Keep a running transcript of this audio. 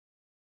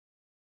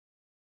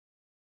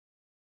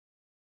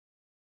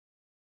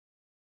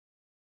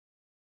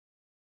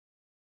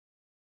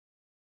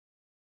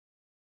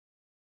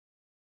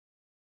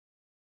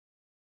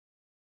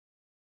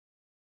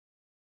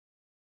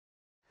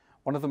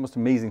One of the most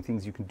amazing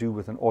things you can do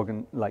with an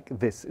organ like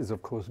this is,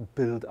 of course,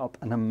 build up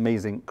an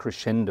amazing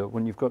crescendo.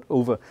 When you've got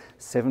over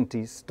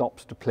 70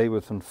 stops to play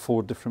with and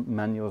 4 different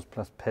manuals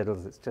plus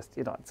pedals, it's just,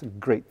 you know, it's a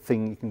great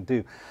thing you can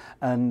do.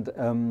 And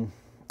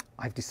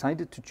I've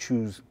decided to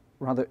choose,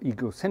 rather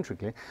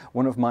egocentrically,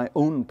 one of my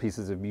own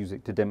pieces of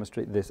music to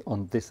demonstrate this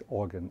on this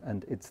organ.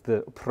 And it's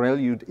the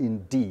Prelude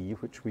in D,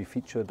 which we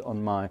featured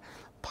on my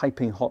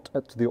Piping Hot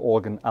at the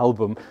Organ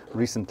album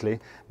recently.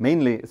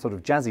 Mainly sort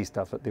of jazzy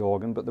stuff at the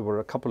organ, but there were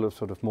a couple of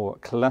sort of more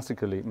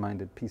classically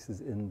minded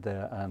pieces in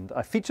there. And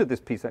I featured this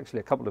piece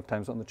actually a couple of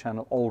times on the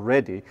channel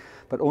already,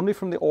 but only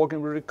from the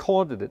organ we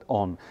recorded it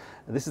on.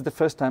 This is the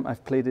first time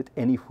I've played it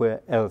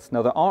anywhere else.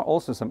 Now, there are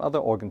also some other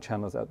organ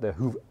channels out there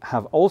who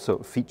have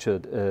also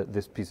featured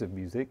this piece of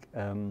music.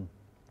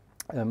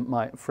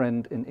 My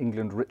friend in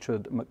England,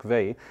 Richard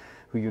McVeigh,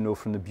 who you know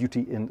from the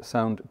Beauty in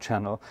Sound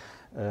channel,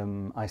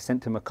 I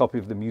sent him a copy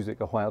of the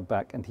music a while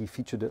back and he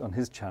featured it on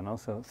his channel,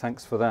 so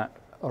thanks for that,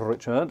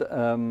 Richard.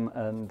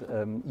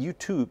 You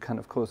too can,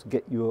 of course,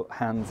 get your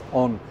hands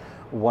on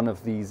one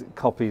of these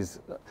copies.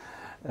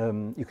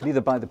 You can either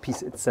buy the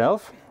piece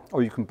itself,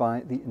 or you can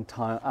buy the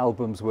entire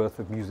album's worth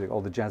of music, all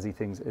the jazzy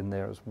things in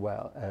there as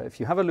well. If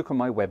you have a look on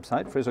my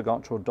website,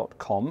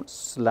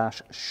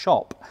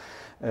 frasergartshore.com/shop,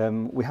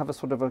 we have a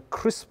sort of a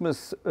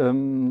Christmas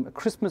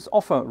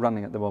offer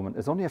running at the moment.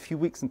 It's only a few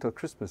weeks until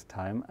Christmas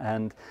time,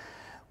 and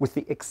with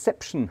the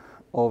exception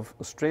of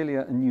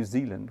Australia and New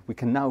Zealand, we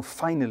can now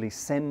finally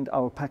send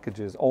our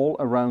packages all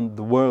around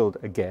the world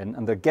again,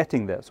 and they're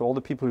getting there. So all the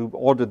people who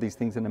ordered these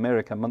things in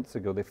America months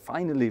ago, they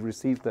finally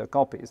received their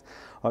copies,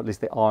 or at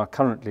least they are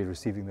currently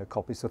receiving their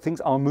copies. So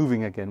things are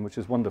moving again, which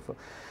is wonderful.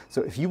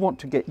 So if you want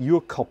to get your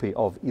copy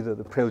of either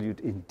the Prelude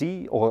in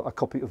D, or a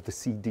copy of the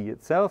CD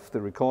itself, the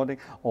recording,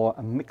 or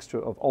a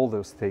mixture of all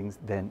those things,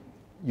 then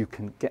you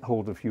can get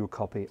hold of your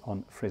copy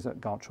on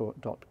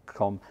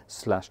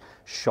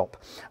frasergartshore.com/shop.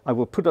 I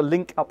will put a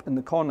link up in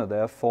the corner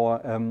there for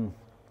a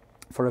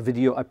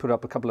video I put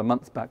up a couple of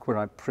months back where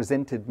I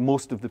presented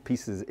most of the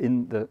pieces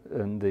in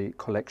the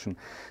collection,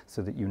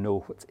 so that you know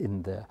what's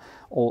in there.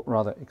 All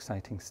rather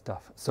exciting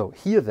stuff. So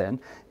here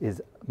then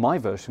is my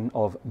version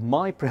of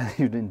my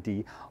Prelude in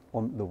D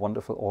on the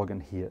wonderful organ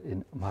here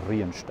in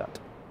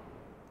Marienstatt.